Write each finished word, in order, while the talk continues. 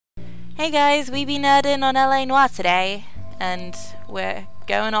Hey guys, WeBeNerdin on LA Noire today, and we're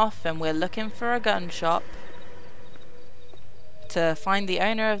going off and we're looking for a gun shop to find the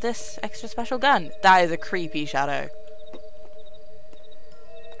owner of this extra special gun. That is a creepy shadow.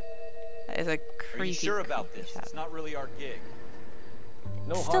 That is a creepy. Are you sure about this? Shadow. It's not really our gig.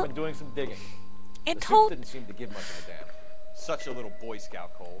 No harm in doing some digging. It The told. suits didn't seem to give much of a damn. Such a little Boy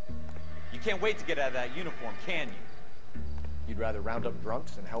Scout, Cole. You can't wait to get out of that uniform, can you? You'd rather round up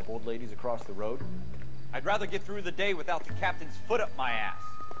drunks and help old ladies across the road? I'd rather get through the day without the captain's foot up my ass.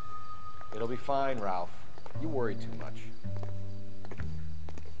 It'll be fine, Ralph. You worry too much.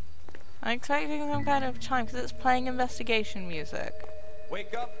 I'm expecting some kind of chime because it's playing investigation music.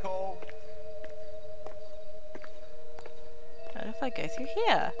 Wake up, Cole. What if I go through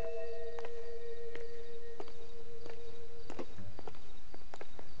here?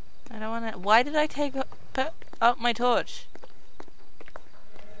 I don't want to. Why did I put up my torch?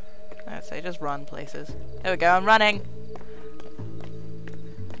 I'd say just run places. There we go, I'm running.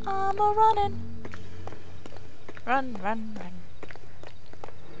 I'm a running. Run, run,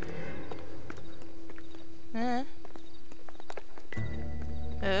 run.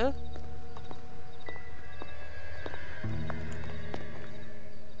 Oh.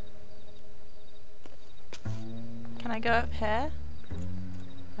 Can I go up here?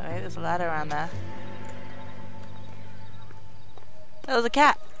 Oh, wait, there's a ladder around there. There was a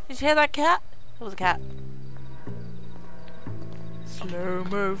cat! Did you hear that cat? It was a cat.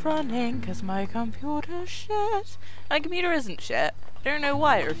 Slow-mo running, cause my computer's shit. My computer isn't shit. I don't know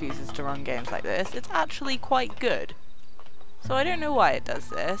why it refuses to run games like this. It's actually quite good. So I don't know why it does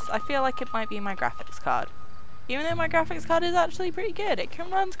this. I feel like it might be my graphics card. Even though my graphics card is actually pretty good. It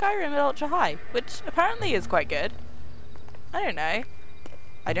can run Skyrim at ultra high, which apparently is quite good. I don't know.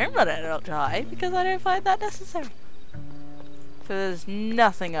 I don't run it at ultra high because I don't find that necessary. So there's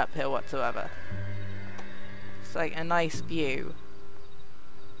nothing up here whatsoever. It's like a nice view.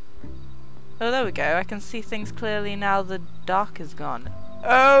 Oh, there we go. I can see things clearly now the dark is gone.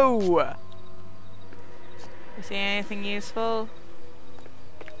 Oh! You see anything useful?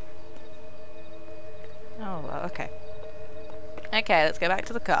 Oh, well, okay. Okay, let's go back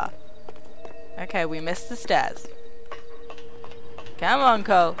to the car. Okay, we missed the stairs. Come on,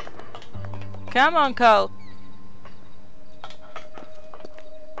 Cole. Come on, Cole.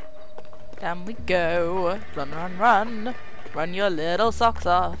 Down we go. Run, run, run. Run your little socks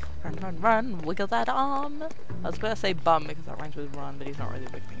off. Run, run, run. Wiggle that arm. I was going to say bum because that rhymes with run, but he's not really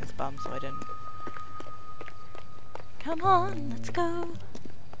wiggling his bum, so I didn't. Come on, let's go.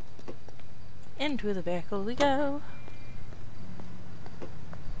 Into the vehicle we go.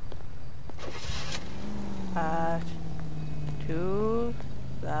 To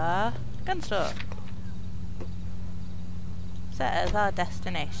the gun store. Set as our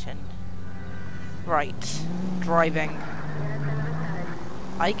destination. Right. Driving.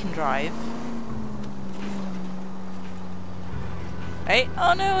 I can drive. Hey,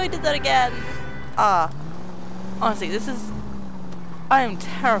 oh no, I did that again! Ah. Honestly, this is... I am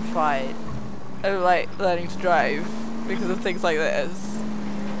terrified of, like, learning to drive because of things like this.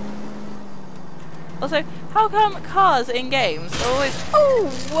 Also, how come cars in games are always... Oh,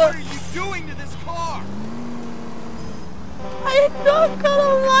 what are you doing to this car? I'm not got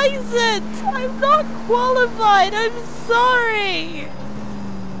a license! I'm not qualified! I'm sorry!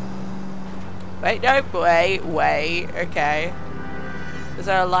 Wait, no, wait, okay. Is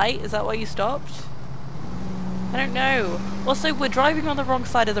there a light? Is that why you stopped? I don't know. Also, we're driving on the wrong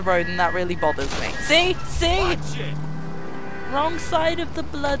side of the road and that really bothers me. See? See? Watch it. Wrong side of the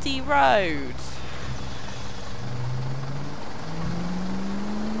bloody road.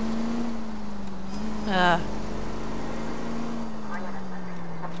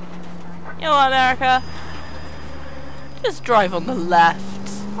 You know what, America? Just drive on the left.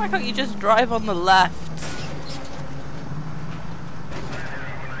 Why can't you just drive on the left?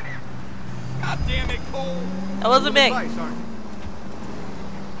 God damn it, Cole. That wasn't me.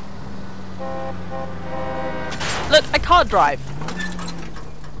 Look, I can't drive.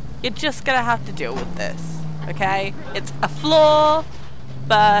 You're just gonna have to deal with this, okay? It's a flaw,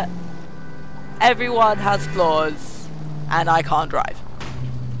 but everyone has flaws, and I can't drive.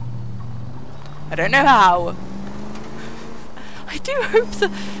 I don't know how. I do hope that,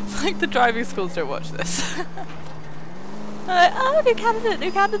 like, the driving schools don't watch this. Like, oh, new candidate,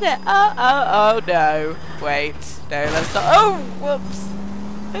 new candidate. Oh, no. Wait, no, let's not. Oh, whoops.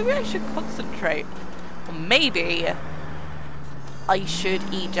 Maybe I should concentrate. Or maybe I should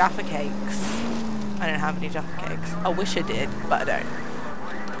eat Jaffa cakes. I don't have any Jaffa cakes. I wish I did, but I don't.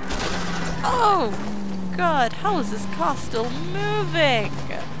 Oh, God, how is this car still moving?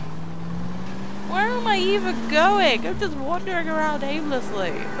 Where am I even going? I'm just wandering around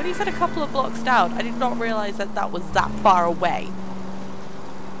aimlessly. When he said a couple of blocks down, I did not realise that that was that far away.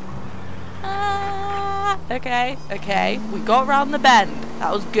 Okay, okay. We got round the bend.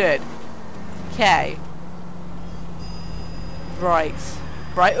 That was good. Okay. Right.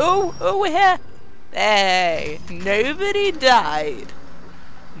 Right. Oh, we're here. Hey, nobody died.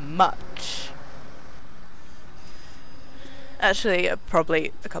 Much. Actually,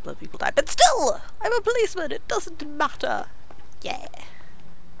 probably a couple of people died. But still, I'm a policeman. It doesn't matter. Yeah.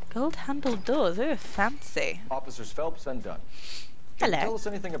 Gold-handled doors. Oh, fancy. Officers Phelps and Dunn. Hello. Tell us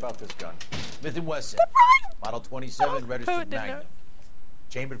anything about this gun. Smith & Wesson, model 27, Oh, registered didn't Magnum. know.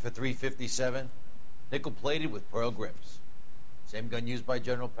 Chambered for .357, nickel-plated with pearl grips. Same gun used by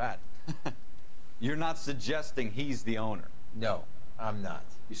General Patton. You're not suggesting he's the owner? No, I'm not.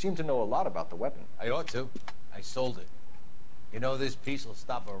 You seem to know a lot about the weapon. I ought to. I sold it. You know, this piece will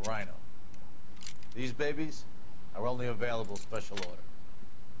stop a rhino. These babies are only available special order.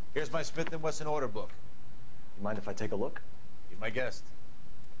 Here's my Smith & Wesson order book. You mind if I take a look? Be my guest.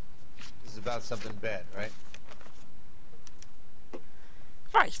 This is about something bad, right?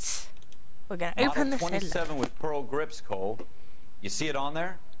 Right. We're gonna open Model this 27 with pearl grips, Cole. You see it on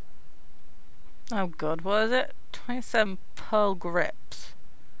there? Oh god, what is it? 27 pearl grips.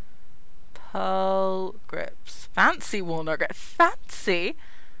 Pearl grips. Fancy walnut grip. Fancy?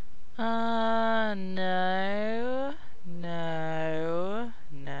 No. No.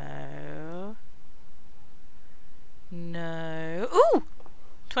 No. No. Ooh!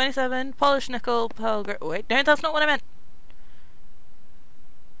 27 polished nickel pearl grip. Wait, no, that's not what I meant.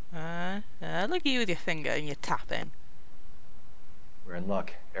 Look at you with your finger and your tapping. We're in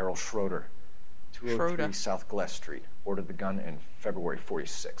luck. Errol Schroeder. 203 Schroeder. South Glass Street. Ordered the gun in February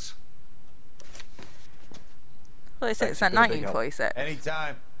 46. 46, Thanks, not you've been a big help. 1946.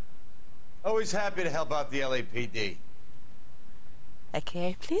 Anytime. Always happy to help out the LAPD.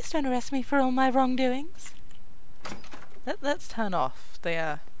 Okay, please don't arrest me for all my wrongdoings. Let's turn off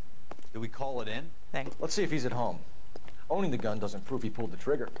the Do we call it in? thing. Let's see if he's at home. Owning the gun doesn't prove he pulled the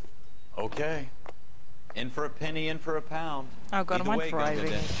trigger. Okay. In for a penny, in for a pound. Oh god, am Either I way, driving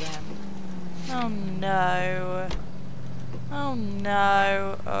gonna get again? Oh no. Oh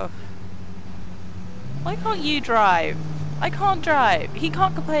no. Oh. Why can't you drive? I can't drive. He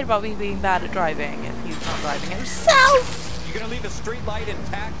can't complain about me being bad at driving if he's not driving himself. You gonna leave a street light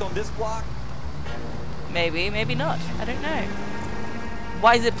intact on this block? Maybe, maybe not. I don't know.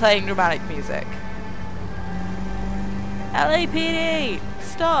 Why is it playing dramatic music? LAPD!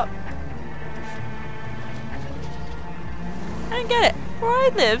 Stop! I don't get it. Where I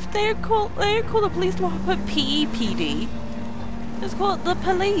live, they don't call the police department PEPD. They just call it the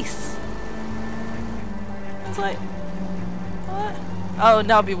police. It's like, what? Oh,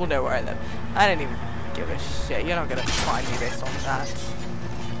 now people know where I live. I don't even give a shit. You're not gonna find me based on that.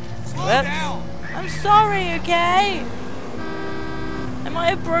 Slow Whoops. down! I'm sorry, okay? I might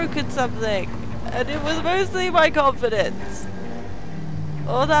have broken something, and it was mostly my confidence.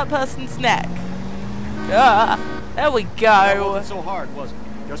 Or that person's neck. Ah, there we That go. wasn't so hard, was it?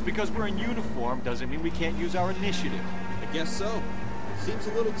 Just because we're in uniform doesn't mean we can't use our initiative. I guess so. Seems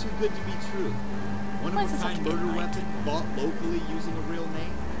a little too good to be true. One Why is of this a kind such a good murder night? weapon bought locally using a real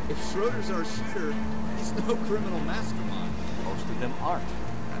name. If Schroeder's our shooter, he's no criminal mastermind. Most of them aren't.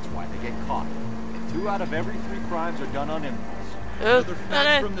 That's why they get caught. 2 out of every 3 crimes are done on impulse. Another No, fact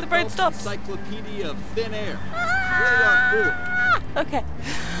no, from the the brain Phelps stops. Encyclopedia of Thin Air. You really are fool. Okay.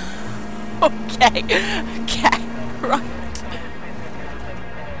 Okay. Okay. Right.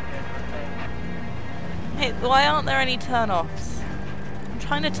 Hey, why aren't there any turn-offs? I'm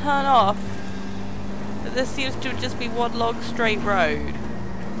trying to turn off, but this seems to just be one long straight road.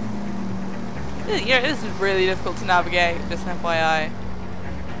 You know, this is really difficult to navigate, just FYI.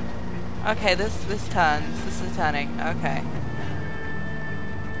 Okay, this turns. This is turning. Okay.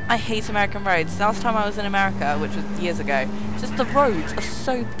 I hate American roads. Last time I was in America, which was years ago, just the roads are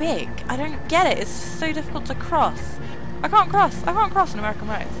so big. I don't get it. It's so difficult to cross. I can't cross on American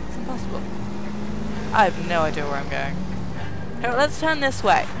roads. It's impossible. I have no idea where I'm going. Oh, let's turn this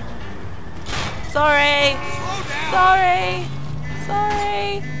way. Sorry. Sorry.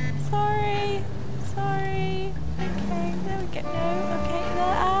 Sorry. Sorry. Sorry. Okay, there we go. No, okay.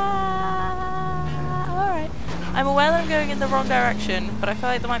 Alright. I'm aware that I'm going in the wrong direction, but I feel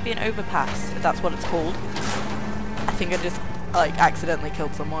like there might be an overpass, if that's what it's called. I think I just, like, accidentally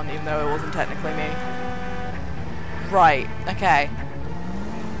killed someone, even though it wasn't technically me. Right, okay.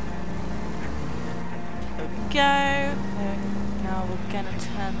 There we go. Now we're gonna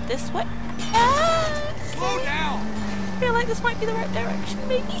turn this way. Ah! Slow down! I feel like this might be the right direction,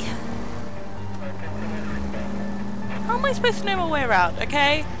 maybe. I supposed to know my way around,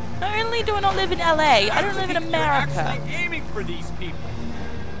 okay? Not only do I not live in LA, I don't live in America. You're actually aiming for these people.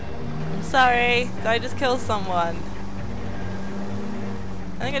 I'm sorry. Did I just kill someone?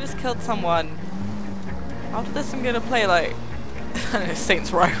 I think I just killed someone. After this I'm gonna play like I don't know,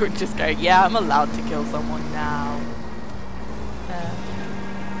 Saints Row and just go, yeah, I'm allowed to kill someone now.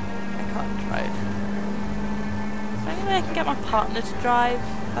 I can't drive. Is there any way I can get my partner to drive?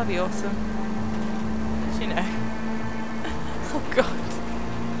 That'd be awesome. Just, you know. Oh god.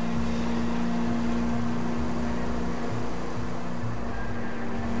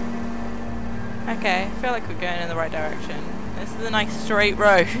 Okay, I feel like we're going in the right direction. This is a nice straight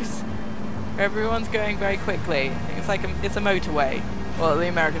road. Everyone's going very quickly. I think it's like it's a motorway. Well, the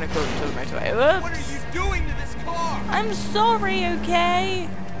American equivalent to the motorway. Oops. What are you doing to this car? I'm sorry, okay?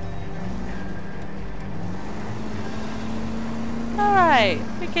 Alright.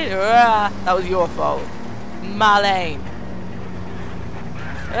 Okay. That was your fault. My lane.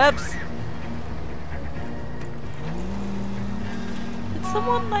 Oops. Did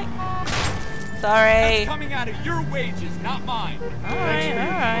someone like... Sorry. That's coming out of your wages, not mine. Alright,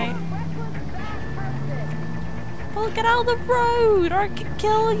 alright. Well, get out of the road or I could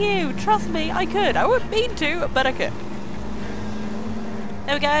kill you. Trust me, I could. I wouldn't mean to, but I could.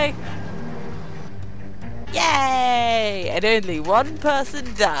 There we go. Yay! And only one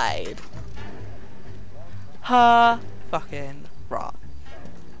person died. Ha! Fucking rot.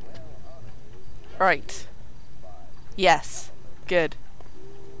 Right. Yes. Good.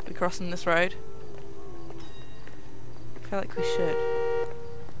 We crossing this road? I feel like we should.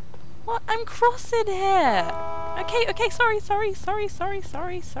 What? I'm crossing here! Okay, okay, sorry, thank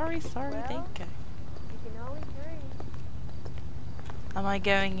you. Am I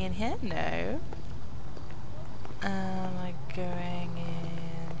going in here? No. Am I going in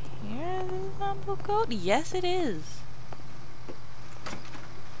here? Is example code? Yes, it is.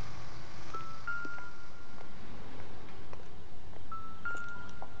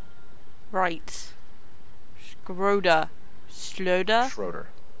 Right. Schroeder. Schroeder.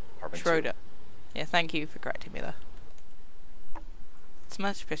 Apartment Schroeder. 2. Yeah, thank you for correcting me there. It's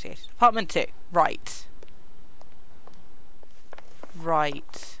much appreciated. Apartment 2. Right.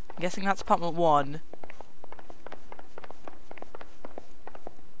 Right. I'm guessing that's apartment 1.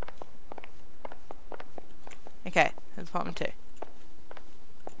 Okay, that's apartment 2.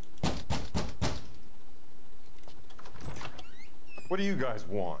 What do you guys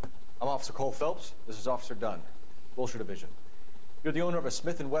want? I'm Officer Cole Phelps. This is Officer Dunn, Wilshire Division. You're the owner of a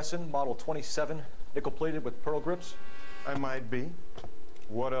Smith & Wesson Model 27, nickel-plated with pearl grips? I might be.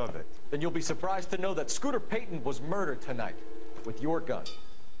 What of it? Then you'll be surprised to know that Scooter Payton was murdered tonight with your gun.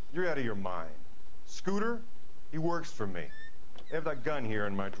 You're out of your mind. Scooter? He works for me. I have that gun here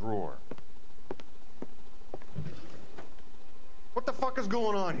in my drawer. What the fuck is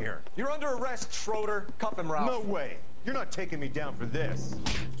going on here? You're under arrest, Schroeder. Cuff him, Ralph. No way. You're not taking me down for this.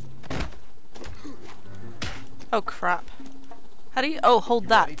 Oh crap. How do you... Oh, hold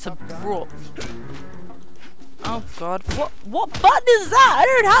that to draw. Oh god. What button is that? I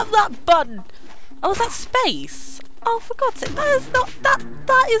don't have that button. Oh, is that space? Oh, for God's sake.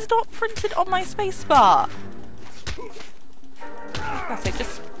 That is not printed on my space bar. For God's sake,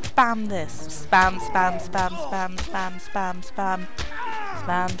 just spam this. Spam.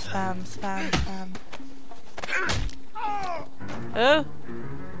 Oh.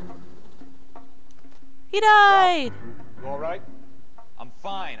 He died. You all right? I'm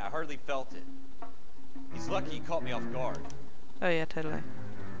fine. I hardly felt it. He's lucky he caught me off guard. Oh yeah, totally.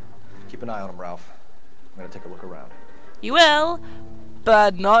 Keep an eye on him, Ralph. I'm gonna take a look around. You will,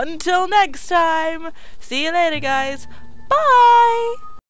 but not until next time. See you later, guys. Bye.